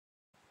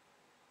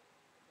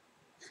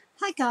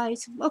Hi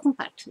guys, welcome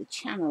back to the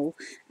channel.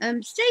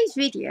 Today's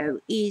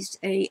video is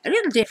a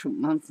little different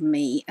one for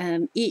me.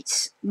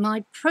 It's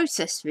my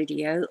process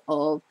video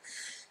of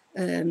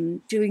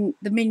doing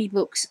the mini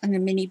books and the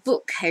mini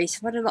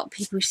bookcase. What a lot of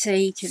people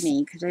say to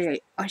me, because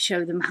I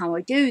show them how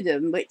I do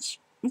them, which,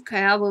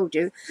 okay, I will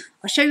do.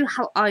 I'll show you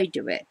how I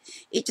do it.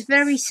 It's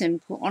very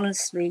simple,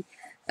 honestly.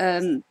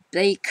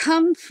 They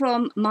come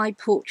from my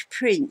porch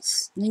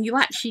prints, and you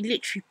actually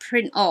literally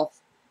print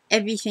off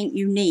everything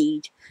you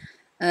need.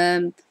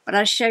 But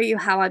I'll show you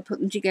how I put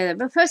them together.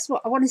 But first of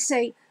all, I want to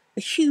say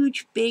a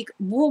huge, big,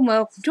 warm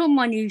welcome to all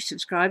my new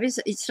subscribers.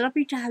 It's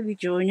lovely to have you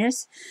join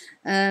us.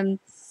 I've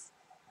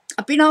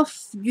been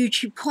off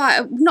YouTube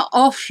not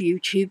off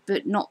YouTube,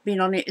 but not been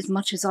on it as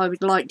much as I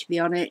would like to be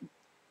on it.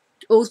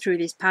 All through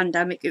this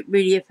pandemic, it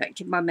really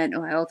affected my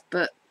mental health,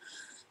 but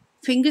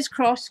fingers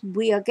crossed,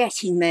 we are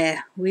getting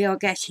there. We are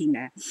getting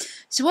there.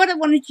 So what I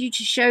wanted you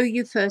to show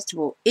you, first of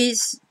all,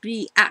 is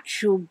the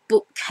actual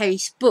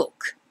bookcase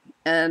book.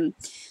 I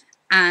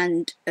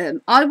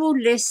will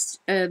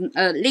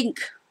link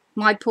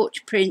my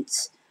porch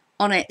prints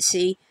on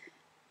Etsy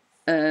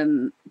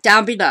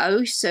down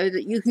below so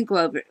that you can go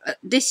over it.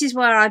 This is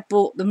where I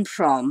bought them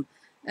from.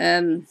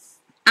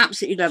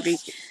 Absolutely lovely.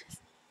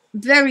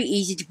 Very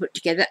easy to put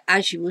together,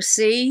 as you will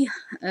see.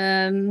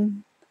 But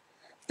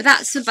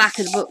that's the back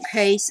of the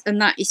bookcase,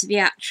 and that is the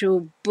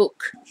actual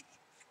book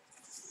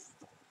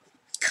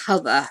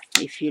cover,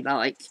 if you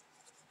like.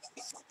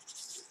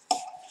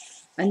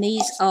 And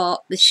these are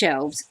the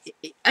shelves.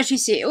 As you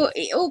see,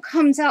 it all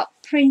comes up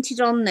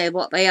printed on there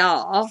what they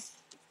are.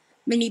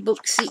 Mini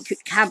book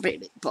secret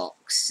cabinet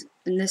box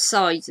and the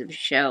size of the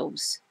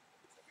shelves.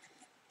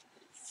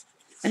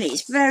 And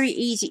it's very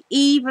easy.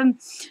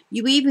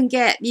 You even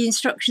get the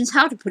instructions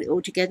how to put it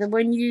all together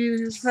when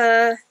you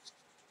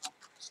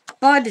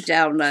buy the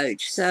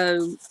download.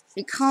 So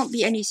it can't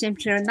be any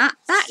simpler. And that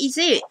is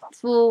it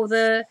for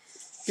the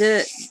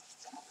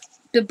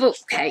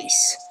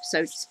bookcase,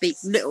 so to speak,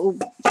 little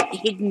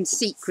hidden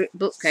secret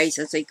bookcase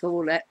as they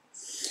call it.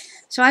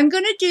 So I'm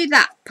going to do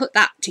that, put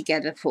that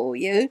together for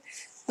you,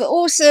 but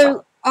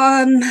also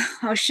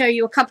I'll show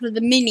you a couple of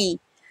the mini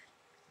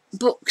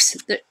books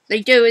that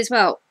they do as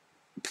well.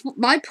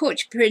 My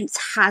porch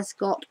prints has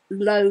got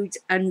loads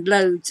and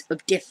loads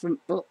of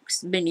different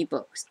books, mini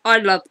books. I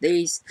love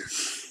these.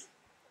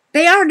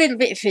 They are a little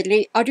bit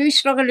fiddly. I do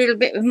struggle a little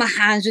bit with my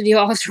hands with the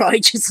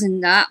arthritis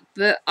and that,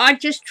 but I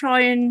just try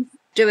and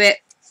do it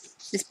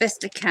as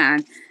best I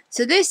can.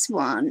 So this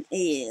one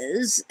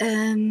is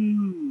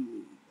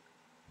I'm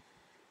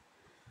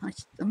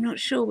not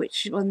sure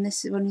which one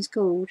this one is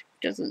called.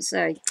 It doesn't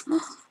say.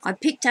 I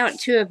picked out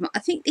two of them. I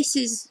think this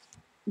is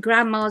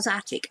Grandma's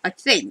Attic. I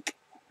think.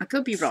 I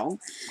could be wrong.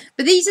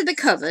 But these are the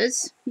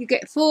covers. You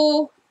get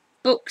 4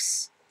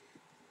 books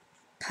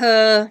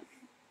per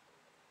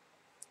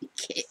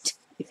kit,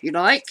 if you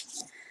like.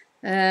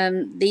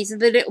 These are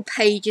the little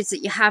pages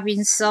that you have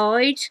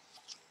inside.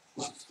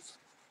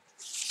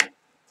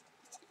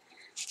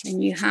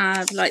 And you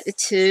have like the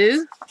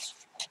two.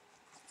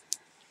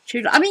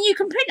 I mean, you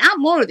can print out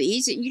more of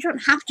these. You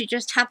don't have to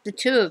just have the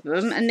 2 of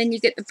them. And then you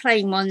get the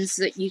plain ones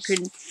that you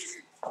can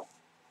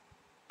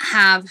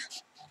have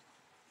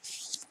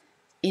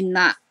in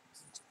that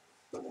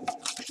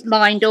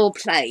lined or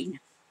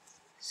plain.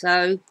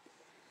 So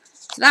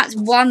that's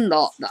one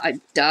lot that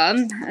I've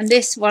done. And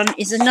this one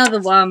is another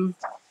one.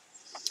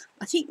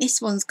 I think this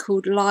one's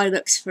called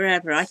Lilacs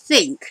Forever. I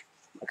think.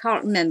 I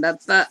can't remember,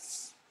 but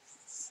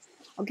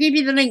I'll give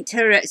you the link to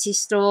her Etsy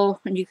store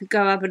and you could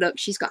go have a look.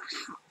 She's got,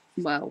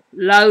 well,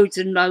 loads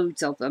and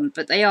loads of them,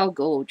 but they are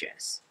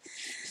gorgeous.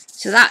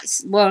 So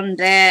that's one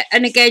there.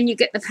 And again, you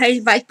get the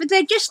page base, but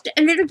they're just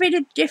a little bit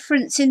of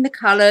difference in the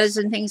colours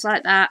and things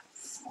like that.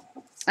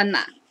 And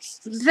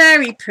that's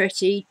very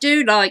pretty.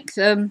 Do like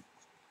them.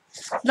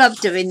 Love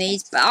doing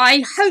these, but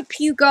I hope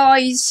you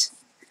guys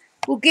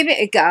will give it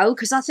a go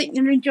because I think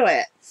you'll enjoy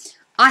it.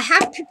 I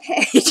have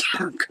prepared,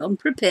 I've come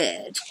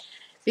prepared.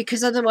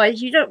 Because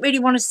otherwise you don't really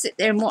want to sit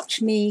there and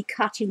watch me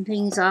cutting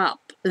things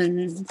up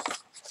and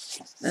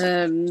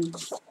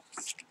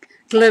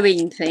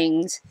gluing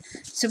things.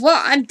 So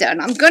what I've done,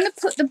 I'm going to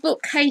put the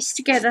bookcase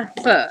together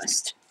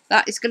first.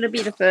 That is going to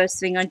be the first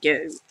thing I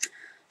do.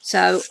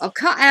 So I've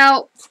cut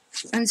out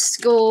and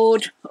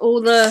scored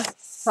all the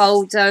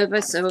folds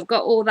over. So I've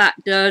got all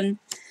that done.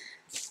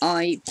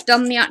 I've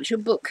done the actual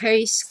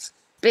bookcase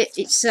bit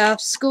itself,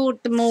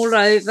 scored them all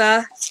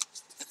over.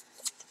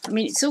 I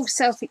mean, it's all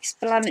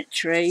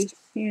self-explanatory,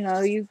 you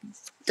know, it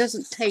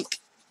doesn't take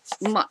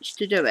much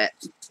to do it.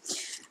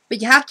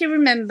 But you have to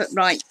remember,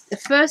 right,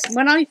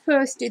 when I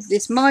first did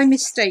this, my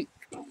mistake,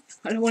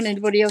 I don't want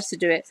anybody else to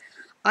do it,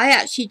 I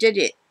actually did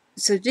it,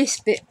 so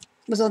this bit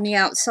was on the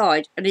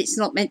outside, and it's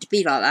not meant to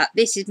be like that.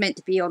 This is meant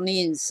to be on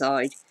the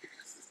inside.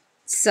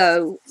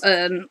 So,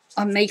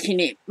 I'm making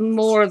it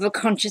more of a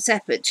conscious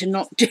effort to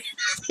not do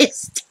that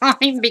this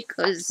time,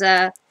 because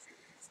I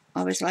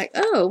was like,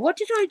 oh, what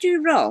did I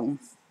do wrong?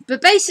 But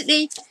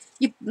basically,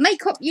 you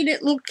make up your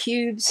little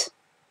cubes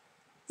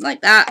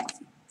like that.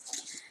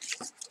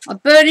 I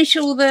burnish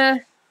all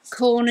the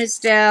corners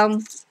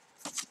down.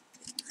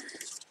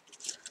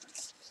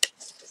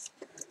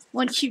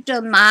 Once you've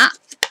done that,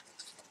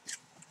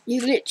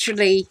 you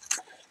literally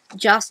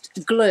just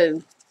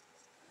glue.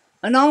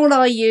 And all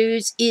I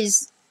use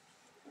is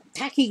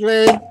tacky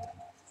glue.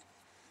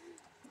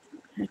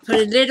 I put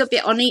a little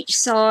bit on each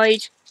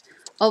side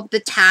of the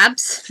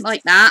tabs,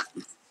 like that.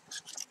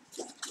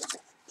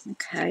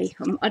 Okay,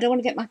 I don't want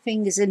to get my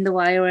fingers in the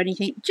way or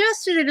anything.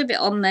 Just a little bit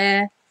on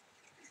there.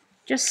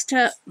 Just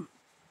to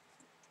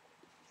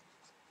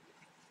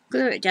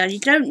glue it down. You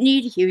don't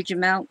need a huge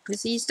amount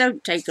because these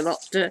don't take a lot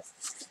to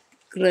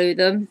glue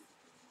them.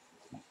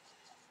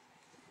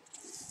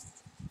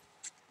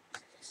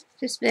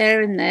 Just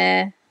there and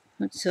there.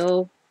 That's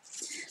all.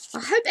 I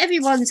hope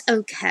everyone's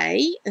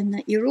okay and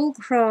that you're all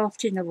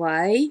crafting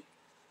away.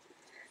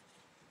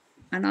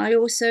 And I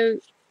also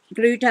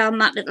glue down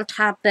that little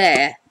tab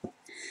there.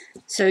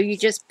 So you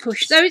just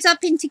push those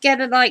up in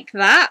together like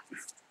that.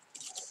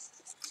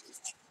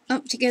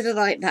 Up together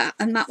like that.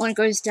 And that one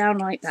goes down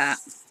like that.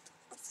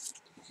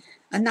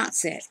 And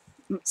that's it.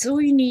 That's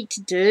all you need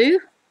to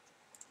do.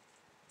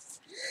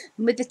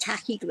 And with the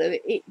tacky glue,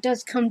 it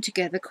does come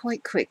together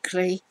quite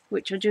quickly,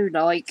 which I do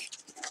like.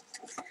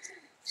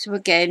 So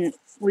again,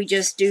 we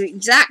just do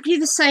exactly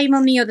the same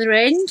on the other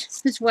end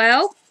as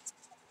well.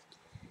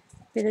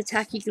 Bit of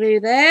tacky glue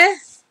there.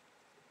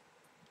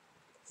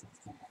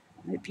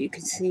 Hope you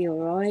can see all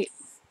right.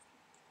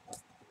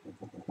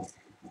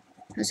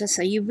 As I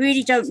say, you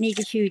really don't need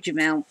a huge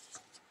amount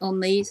on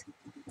these,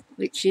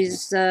 which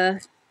is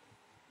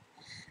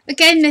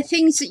again, the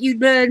things that you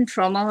learn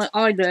from. I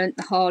learned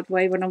the hard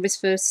way when I was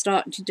first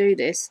starting to do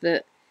this,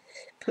 that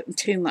putting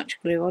too much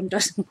glue on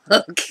doesn't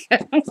work.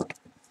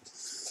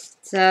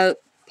 So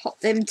pop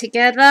them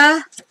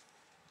together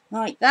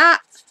like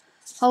that,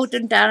 hold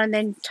them down, and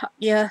then tuck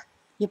your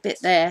bit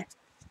there.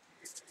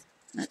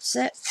 That's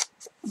it.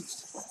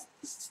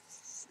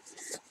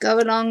 Go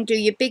along, do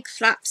your big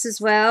flaps as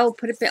well,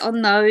 put a bit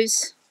on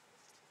those.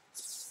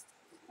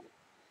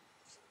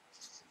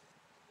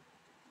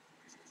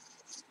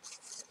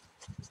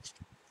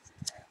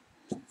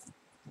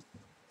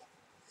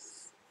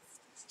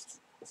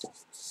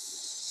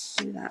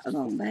 Do that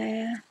along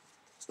there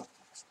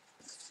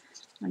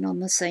and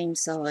on the same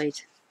side.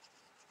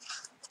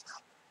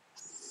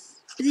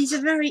 But these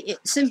are very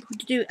simple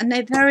to do and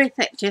they're very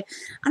effective,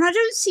 and I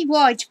don't see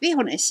why, to be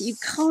honest, you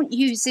can't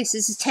use this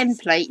as a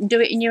template and do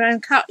it in your own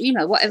colour, you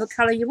know, whatever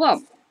colour you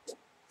want.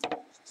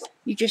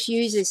 You just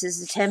use this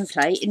as a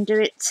template and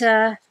do it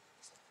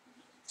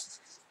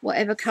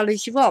whatever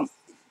colours you want.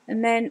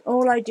 And then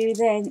all I do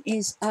then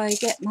is I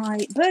get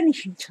my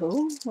burnishing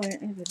tool,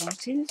 wherever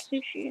that is.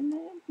 Is she in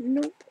there?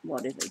 Nope.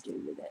 What did I do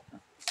with it?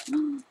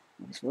 Oh,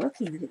 I was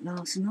working with it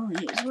last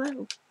night as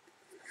well.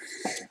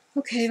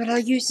 Okay, well I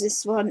use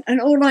this one, and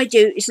all I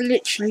do is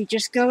literally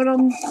just go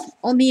along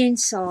on the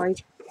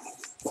inside,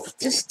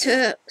 just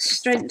to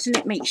strengthen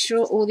it, make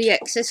sure all the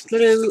excess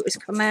glue has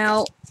come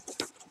out.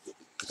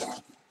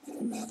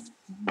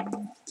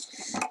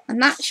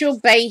 And that's your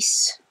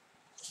base.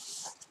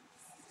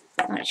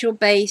 That's your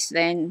base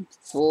then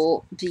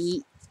for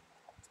the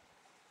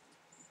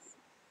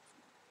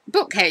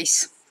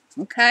bookcase.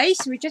 Okay,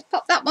 so we just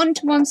pop that one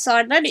to one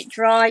side, let it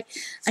dry,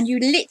 and you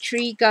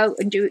literally go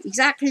and do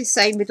exactly the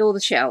same with all the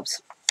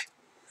shelves.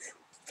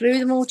 Glue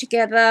them all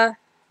together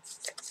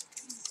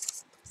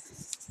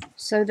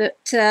so that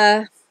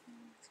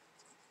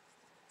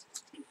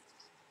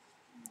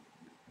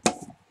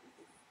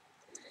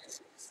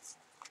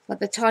by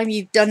the time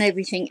you've done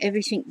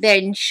everything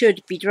then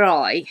should be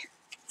dry.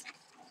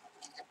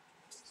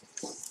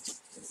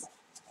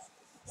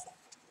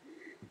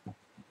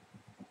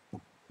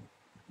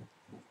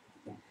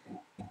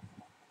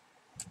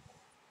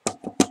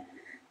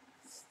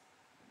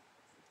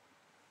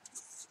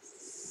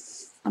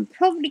 I'm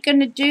probably going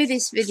to do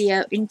this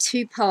video in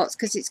two parts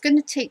because it's going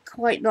to take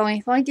quite long.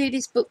 If I do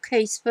this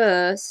bookcase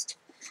first,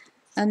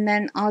 and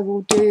then I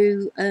will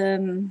do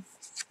the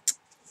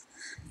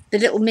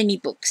little mini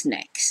books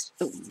next.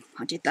 Oh,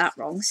 I did that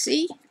wrong.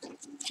 See?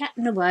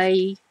 Chatting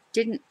away.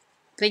 Didn't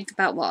think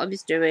about what I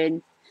was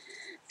doing.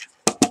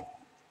 I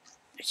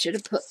should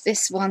have put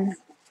this one.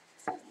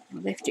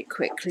 I'll lift it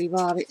quickly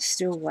while it's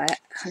still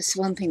wet. That's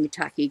one thing with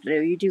tacky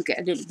glue. You do get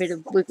a little bit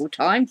of wiggle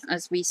time,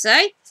 as we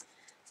say.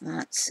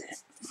 That's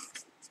it.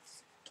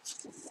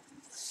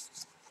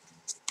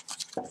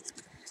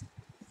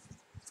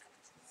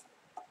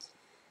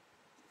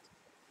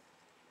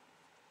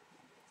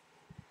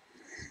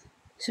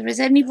 So is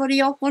anybody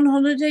off on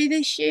holiday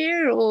this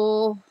year,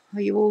 or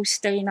are you all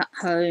staying at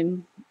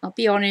home? I'll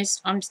be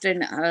honest, I'm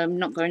staying at home,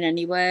 not going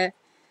anywhere.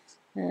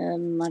 I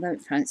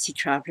don't fancy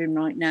travelling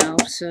right now,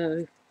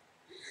 so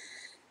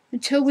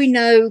until we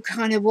know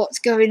kind of what's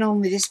going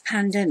on with this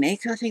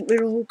pandemic, I think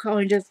we're all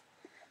kind of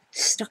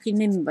stuck in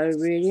limbo,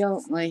 really,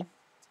 aren't we?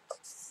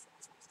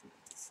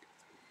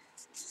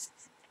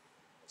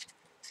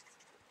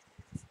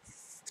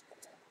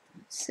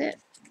 That's it.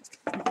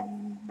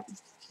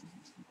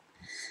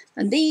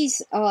 And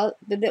these are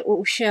the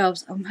little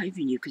shelves. I'm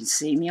hoping you can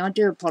see me. I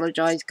do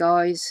apologise,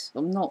 guys.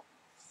 I'm not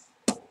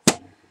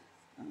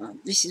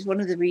This is one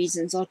of the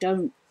reasons I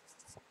don't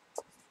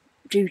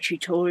do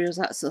tutorials,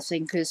 that sort of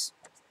thing, because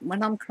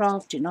when I'm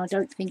crafting I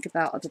don't think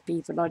about other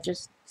people, I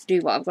just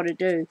do what I've got to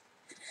do.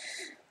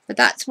 But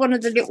that's one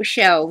of the little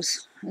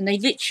shelves, and they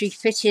literally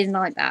fit in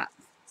like that.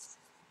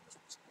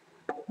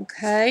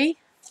 Okay,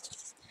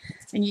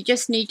 and you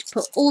just need to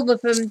put all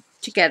of them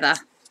together,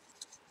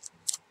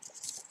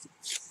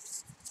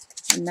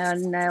 and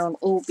then they'll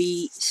all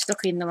be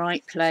stuck in the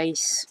right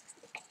place.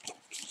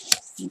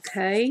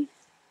 Okay,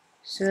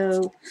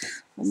 so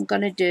what I'm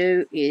going to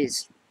do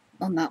is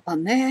on that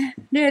one there,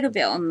 a little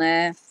bit on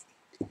there,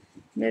 a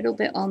little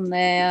bit on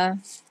there,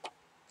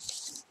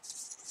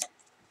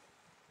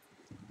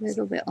 a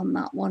little bit on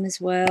that one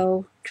as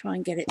well. Try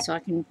and get it so I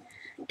can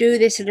do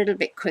this a little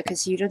bit quicker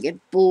so you don't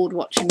get bored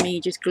watching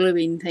me just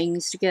gluing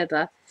things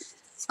together.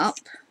 Up,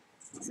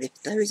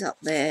 lift those up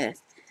there,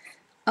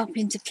 up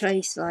into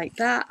place like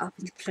that, up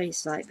into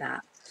place like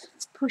that.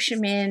 Push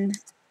them in,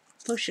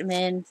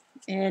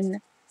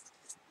 in.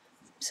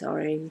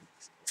 Sorry.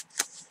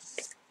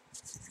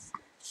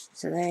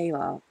 So there you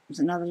are. There's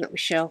another little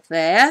shelf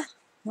there.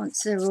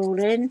 Once they're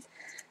all in,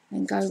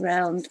 then go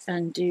round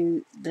and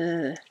do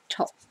the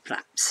top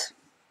flaps.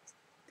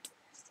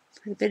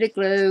 Put a bit of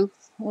glue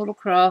all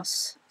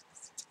across.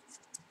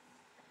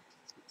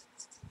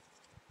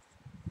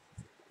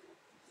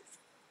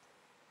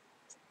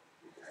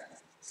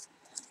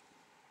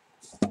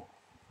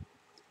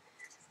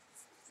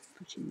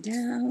 Pushing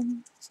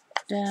down,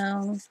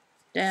 down,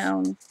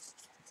 down,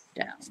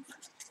 down.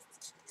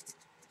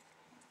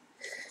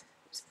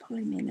 Just pull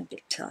him in a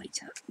bit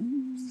tighter.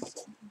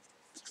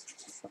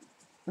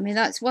 I mean,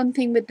 that's one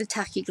thing with the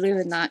tacky glue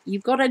and that.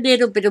 You've got a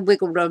little bit of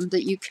wiggle room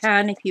that you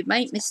can, if you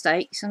make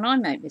mistakes, and I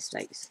make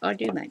mistakes. I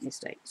do make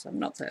mistakes. I'm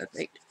not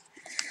perfect.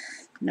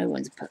 No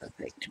one's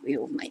perfect. We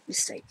all make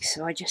mistakes.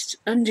 So I just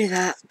undo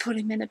that, pull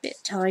him in a bit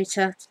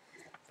tighter,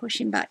 push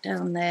him back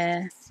down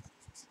there.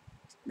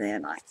 There,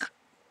 like that.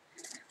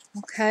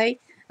 Okay,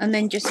 and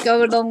then just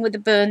go along with the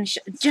burnish.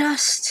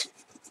 Just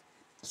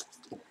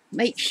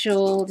make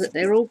sure that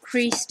they're all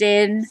creased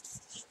in.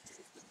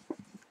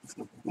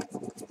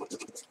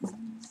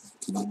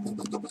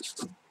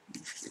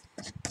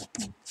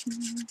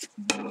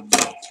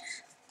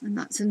 And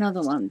that's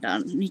another one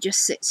done, and he just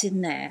sits in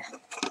there.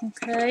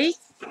 Okay,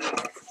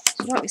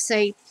 so like I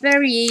say,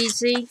 very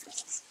easy.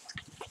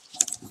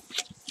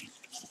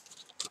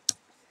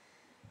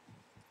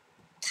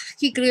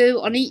 Tacky glue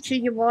on each of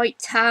your white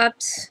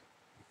tabs.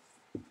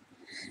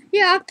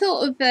 Yeah, I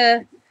thought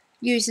of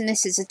using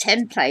this as a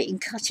template and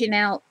cutting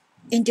out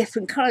in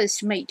different colours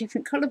to make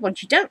different coloured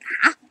ones. You don't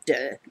have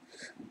to.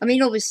 I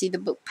mean, obviously the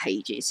book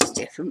pages is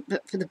different,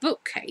 but for the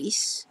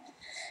bookcase,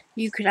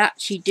 you could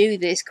actually do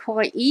this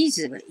quite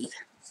easily,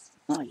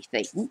 I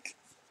think,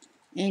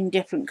 in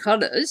different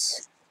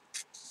colours.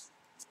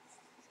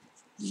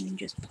 And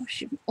just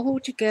push them all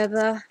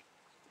together.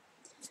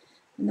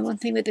 And the one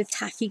thing with the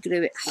tacky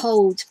glue, it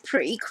holds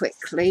pretty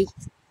quickly,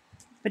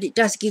 but it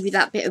does give you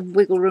that bit of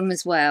wiggle room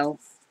as well.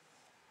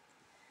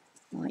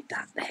 Like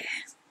that there.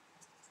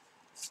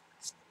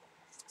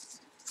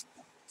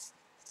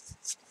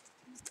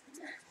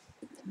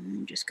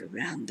 And just go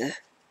round the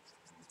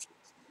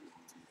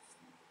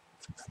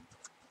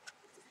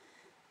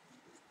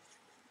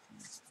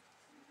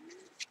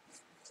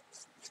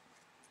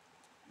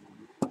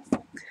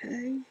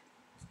okay.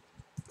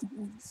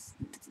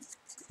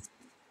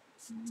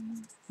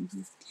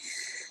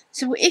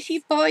 So if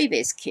you buy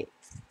this kit,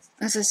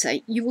 as I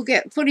say, you will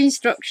get full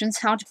instructions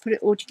how to put it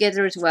all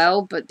together as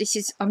well, but this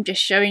is, I'm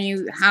just showing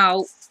you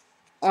how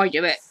I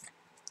do it.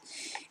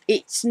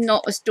 It's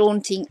not as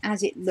daunting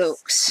as it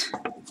looks.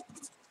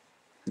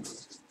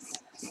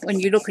 When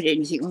you look at it and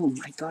you think, oh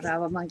my god,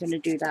 how am I going to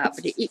do that?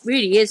 But it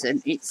really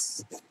isn't.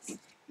 It's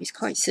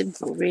quite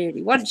simple,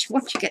 really, once you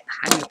get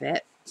the hang of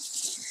it.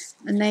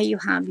 And there you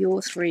have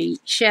your 3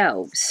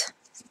 shelves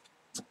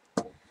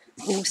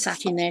all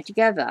sat in there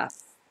together.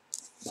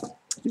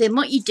 Then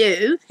what you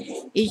do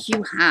is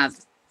you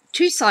have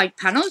 2 side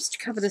panels to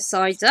cover the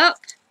sides up,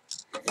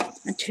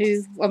 and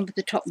 2, one for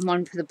the top and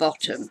one for the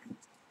bottom.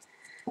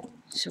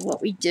 So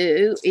what we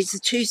do is the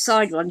 2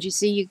 side ones, you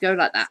see, you go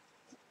like that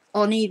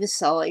on either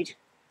side.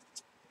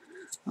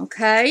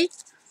 Okay,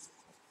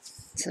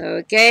 so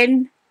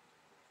again,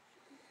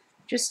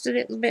 just a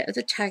little bit of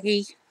the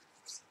taggy,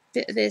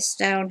 bit of this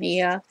down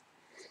here,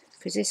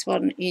 because this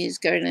one is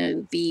going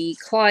to be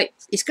quite,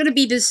 it's going to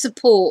be the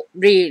support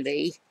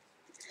really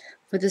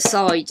for the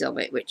sides of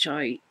it, which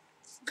I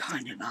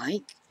kind of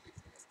like.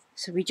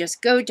 So we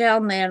just go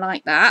down there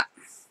like that.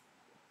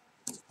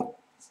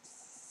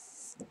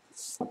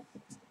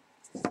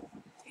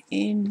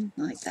 In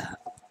like that.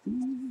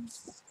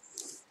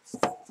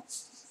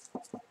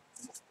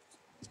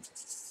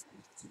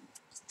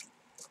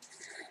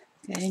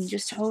 Okay, and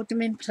just hold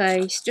them in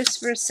place just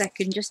for a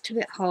second, just till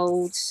it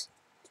holds.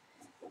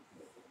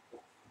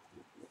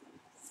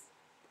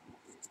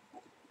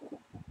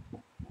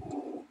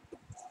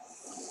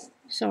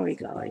 Sorry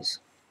guys.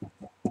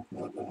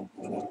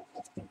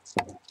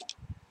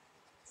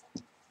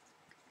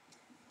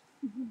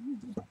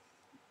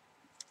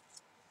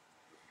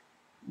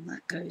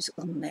 goes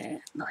on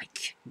there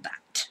like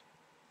that.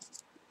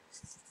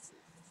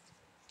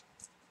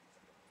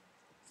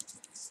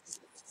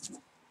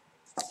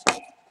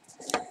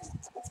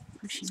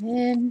 Push him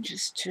in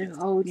just to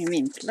hold him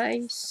in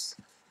place.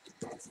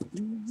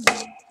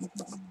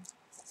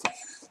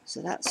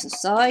 So that's the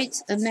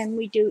sides, and then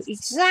we do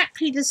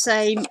exactly the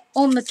same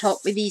on the top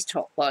with these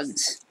top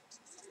ones.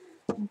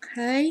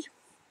 Okay.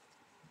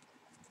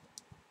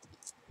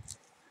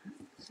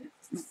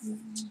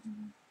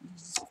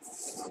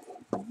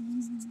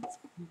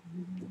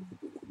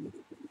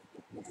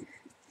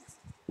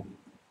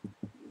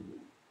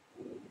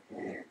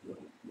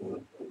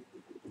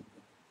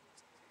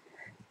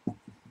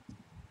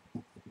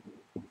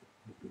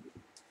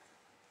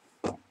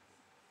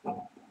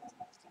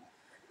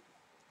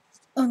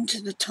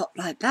 Onto the top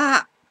like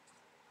that.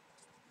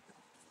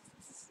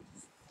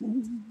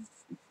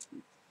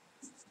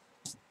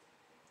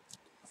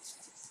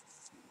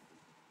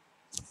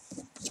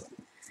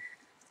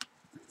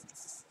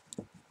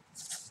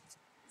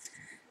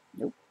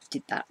 Nope,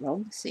 did that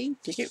wrong. See,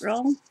 did it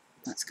wrong.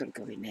 That's got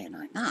to go in there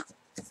like that.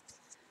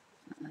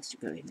 That has to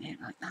go in there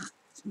like that.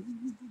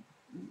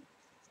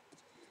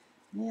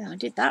 Yeah, I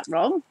did that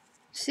wrong.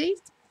 See?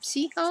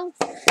 See how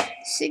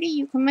silly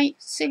you can make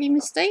silly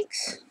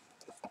mistakes?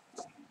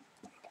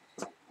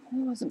 I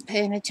wasn't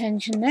paying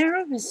attention there,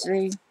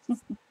 obviously. There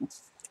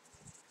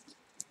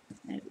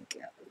we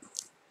go.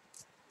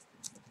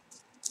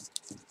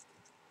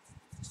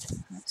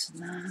 That's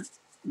that.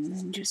 And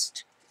then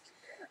just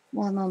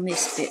one on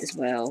this bit as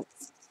well.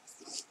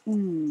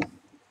 Not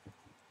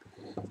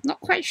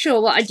quite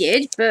sure what I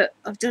did, but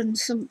I've done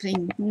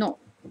something not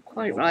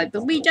quite right.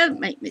 But we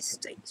don't make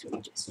mistakes, we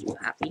just do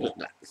happy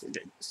little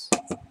accidents.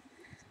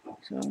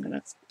 So I'm going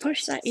to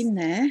push that in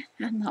there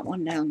and that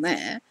one down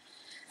there,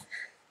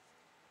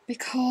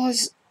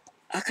 because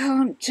I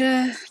can't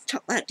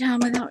tuck that down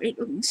without it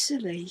looking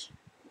silly.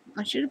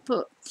 I should have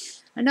put,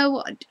 I know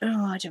what,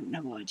 I don't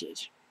know what I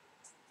did.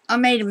 I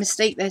made a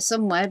mistake there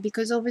somewhere,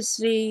 because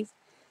obviously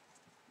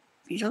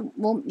you don't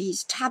want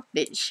these tab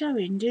bits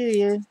showing, do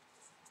you?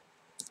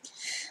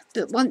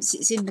 But once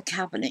it's in the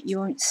cabinet you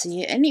won't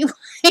see it anyway.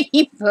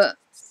 But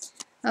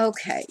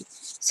okay,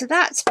 so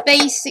that's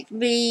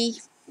basically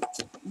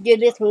your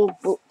little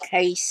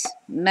bookcase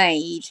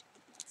made,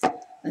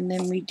 and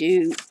then we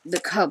do the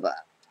cover.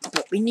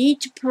 But we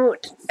need to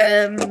put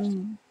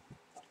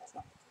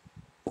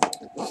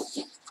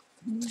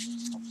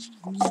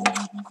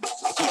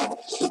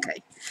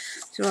okay,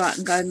 so right,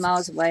 I'm going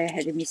miles away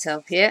ahead of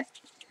myself here.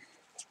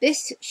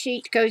 This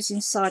sheet goes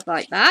inside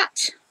like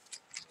that.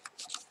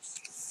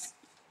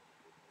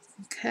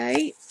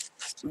 Okay,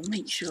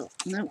 make sure,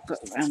 no,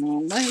 got it around the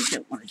wrong way,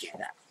 don't want to do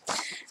that.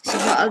 So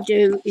what I'll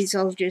do is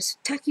I'll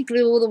just tacky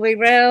glue all the way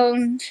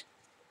round.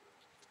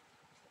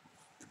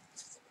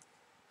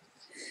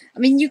 I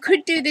mean, you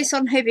could do this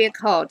on heavier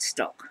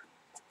cardstock.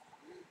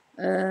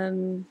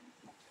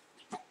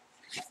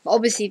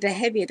 Obviously, the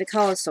heavier the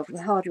cardstock,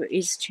 the harder it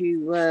is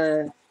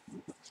to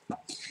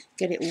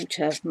get it all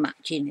to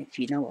match in, if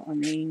you know what I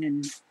mean.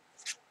 And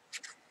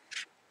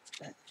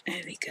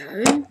there we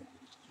go.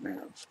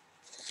 Now,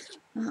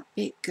 that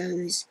bit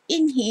goes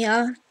in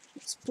here.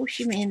 Let's push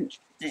him in.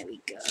 There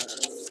we go.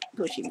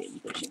 Push him in,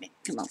 push him in.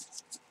 Come on.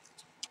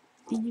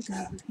 In you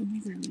go, in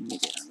you go, in you go.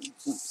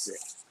 That's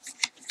it.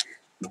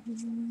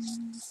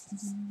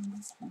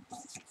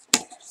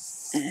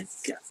 There we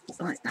go,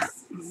 like that.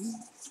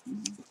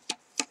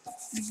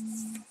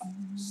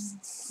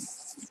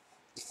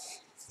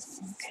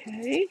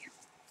 Okay.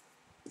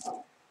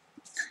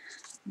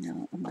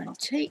 Now I'm going to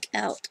take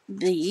out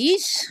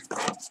these,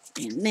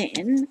 and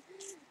then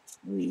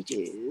we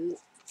do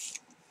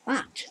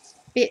that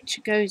bit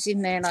goes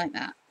in there like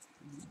that.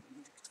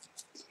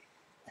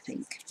 I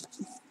think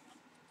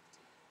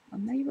I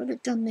may well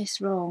have done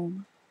this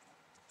wrong.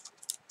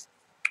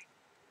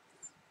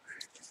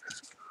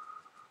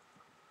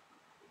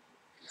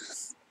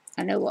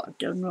 I know what I've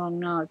done wrong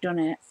now. I've done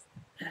it.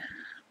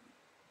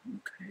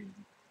 Okay.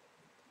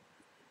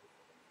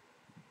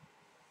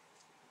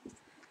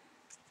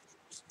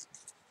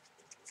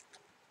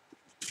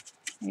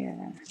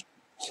 Yeah.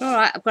 It's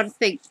alright, I've got to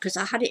think, because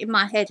I had it in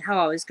my head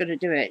how I was going to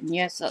do it. And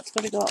yes, that's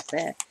got to go up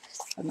there.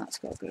 And that's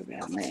got to go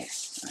around there.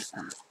 Like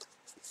that.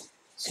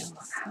 So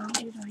how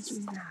did I do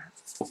that?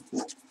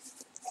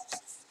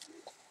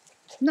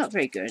 Not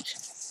very good.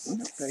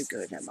 Not very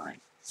good, am I?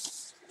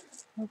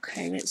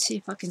 Okay, let's see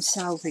if I can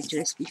salvage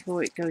this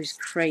before it goes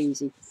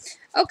crazy.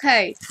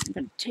 Okay, I'm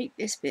going to take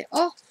this bit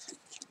off.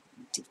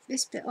 Take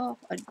this bit off.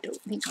 I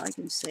don't think I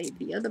can save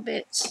the other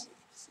bits.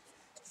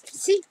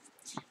 See?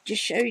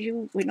 Just shows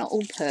you we're not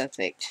all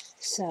perfect.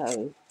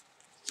 So,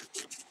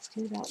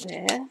 do that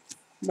there.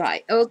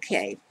 Right,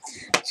 okay.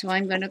 So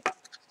I'm going to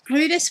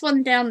glue this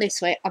one down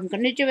this way. I'm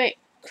going to do it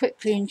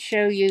quickly and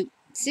show you.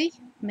 See?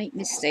 Make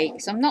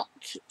mistakes. I'm not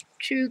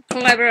too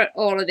clever at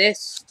all of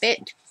this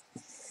bit.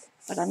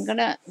 But I'm going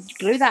to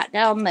glue that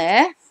down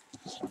there.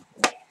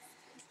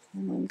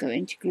 And I'm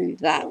going to glue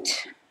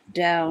that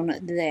down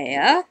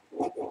there.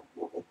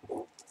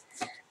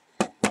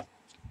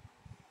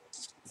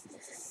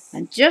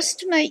 And just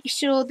to make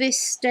sure this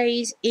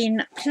stays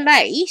in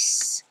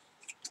place,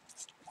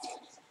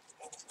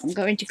 I'm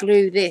going to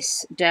glue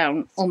this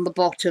down on the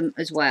bottom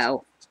as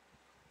well.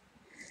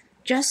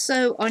 Just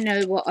so I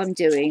know what I'm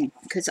doing,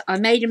 because I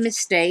made a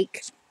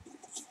mistake.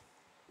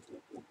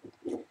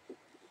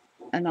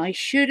 And I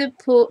should have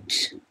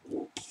put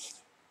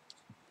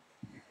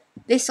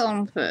this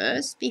on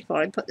first before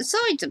I put the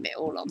sides of it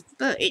all on.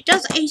 But it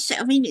does,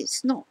 I mean,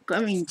 it's not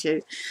going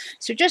to.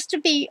 So just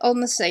to be on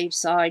the safe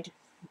side,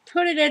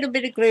 put a little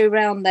bit of glue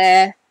around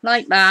there,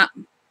 like that.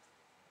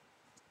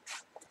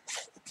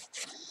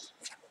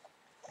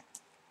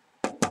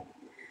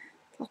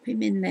 Pop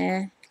him in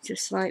there,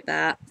 just like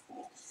that.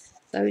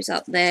 Those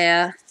up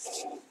there.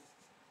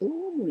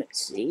 Oh,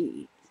 let's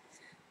see.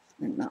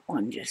 And that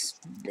one just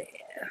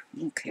there.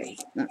 Okay,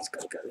 that's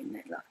got to go in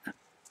there like that.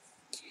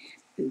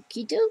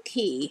 Okie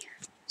dokie.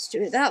 Let's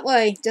do it that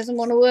way. Doesn't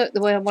want to work the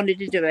way I wanted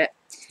to do it.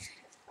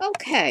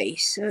 Okay,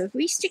 so if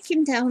we stick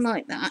him down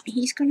like that,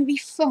 he's going to be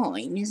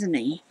fine, isn't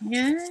he?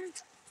 Yeah?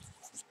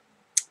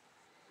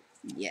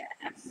 Yeah.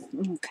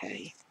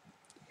 Okay.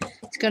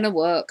 It's going to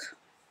work.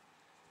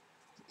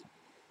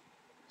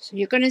 So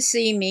you're going to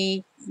see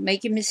me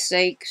making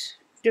mistakes,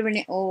 doing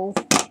it all.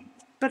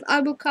 But I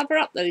will cover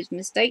up those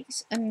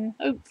mistakes and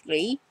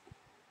hopefully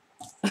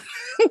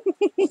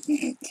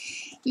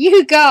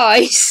you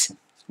guys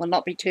will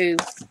not be too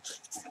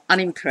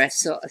unimpressed,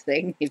 sort of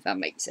thing, if that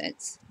makes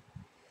sense.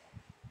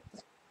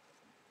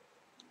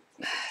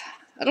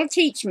 It'll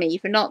teach me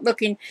for not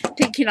looking,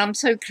 thinking I'm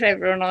so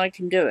clever and I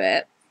can do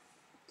it.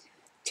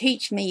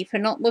 Teach me for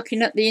not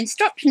looking at the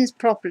instructions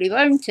properly,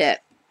 won't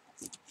it?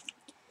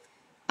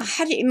 I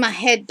had it in my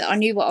head that I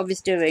knew what I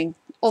was doing.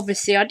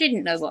 Obviously, I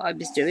didn't know what I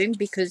was doing,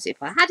 because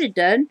if I had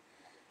done,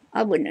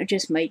 I wouldn't have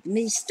just made the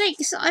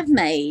mistakes that I've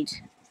made.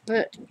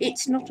 But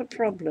it's not a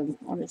problem,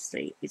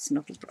 honestly. It's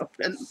not a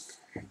problem.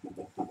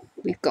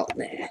 We've got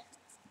there.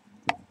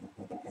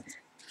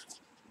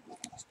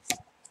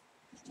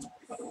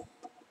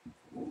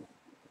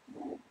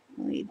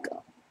 We've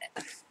got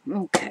there.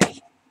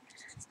 Okay.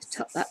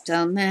 Tuck that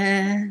down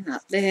there,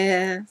 up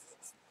there,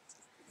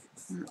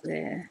 up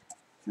there,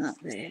 up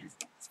there.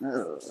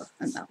 Oh,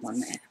 and that one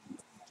there.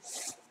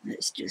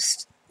 Let's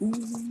just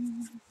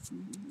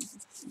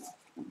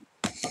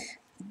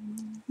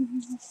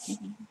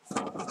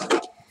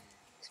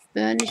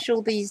burnish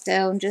all these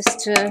down just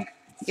to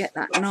get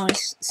that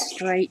nice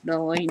straight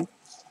line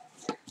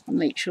and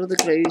make sure the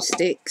glue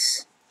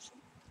sticks.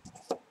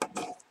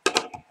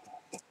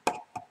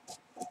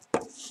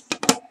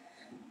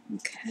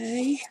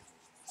 Okay.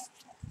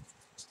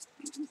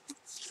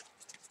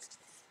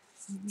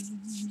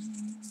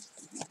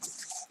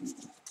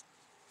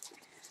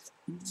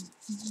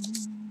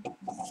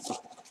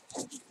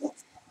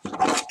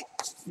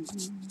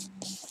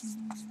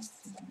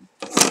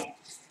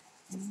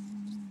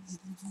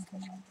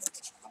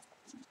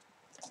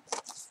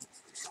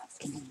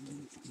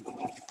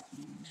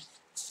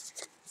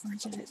 I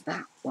do it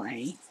that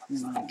way,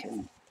 then I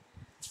can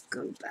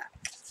go back,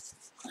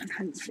 and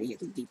hopefully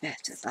it'll be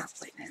better that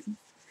way then.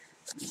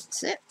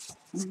 That's it.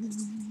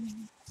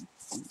 And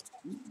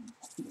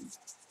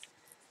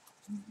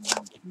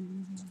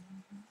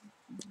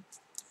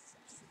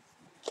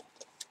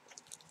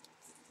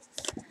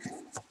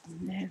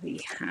there we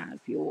have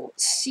your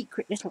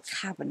secret little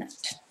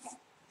cabinet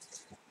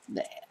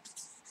there.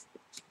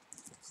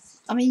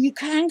 I mean, you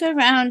can go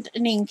around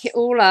and ink it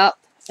all up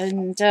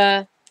and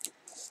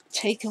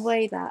take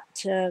away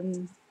that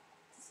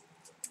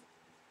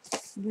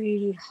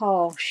really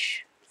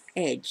harsh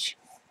edge.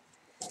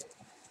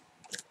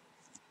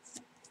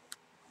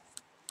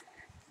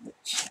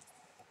 Which,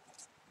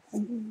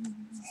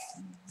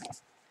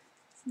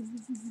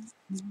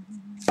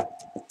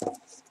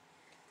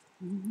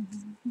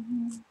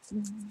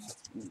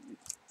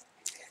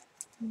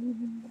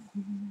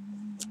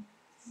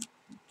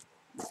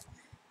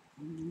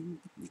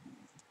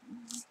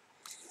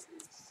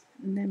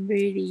 and then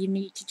really you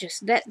need to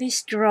just let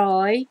this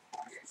dry,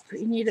 put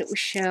in your little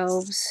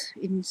shelves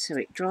in so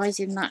it dries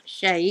in that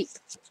shape,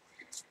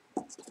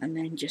 and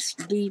then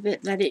just leave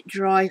it, let it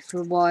dry for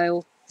a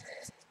while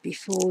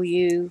before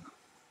you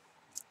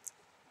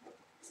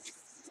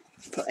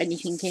put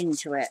anything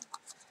into it.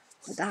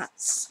 But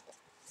that's,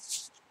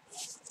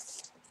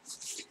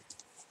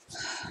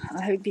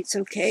 I hope it's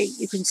okay.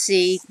 You can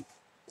see,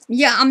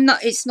 yeah,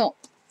 it's not,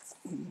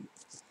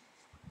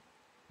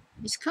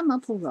 it's come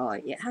up all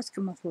right. It has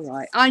come up all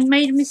right. I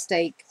made a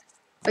mistake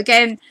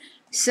again,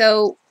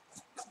 so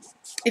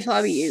if I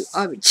were you,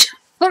 I would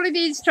follow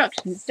the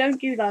instructions. Don't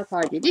do like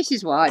I did. This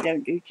is why I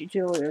don't do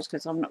tutorials,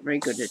 because I'm not very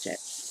good at it.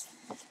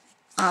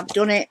 I've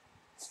done it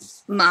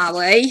my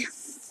way,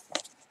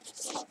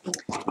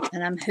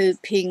 and I'm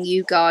hoping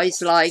you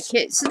guys like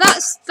it. So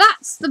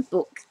that's the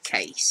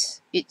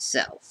bookcase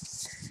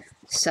itself.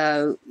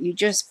 So you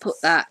just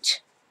put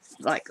that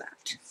like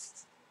that.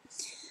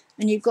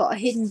 And you've got a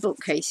hidden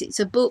bookcase. It's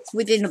a book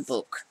within a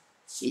book.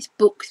 It's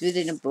books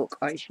within a book,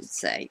 I should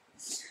say.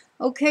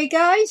 Okay,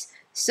 guys.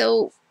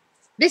 So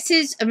this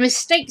is a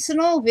mistakes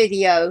and all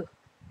video.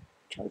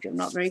 Told you I'm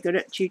not very good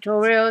at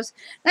tutorials.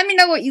 Let me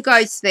know what you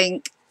guys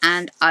think,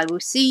 and I will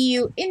see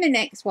you in the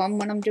next one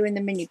when I'm doing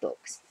the mini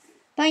books.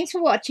 Thanks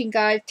for watching,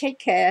 guys. Take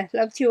care.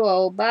 Love to you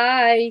all.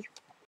 Bye.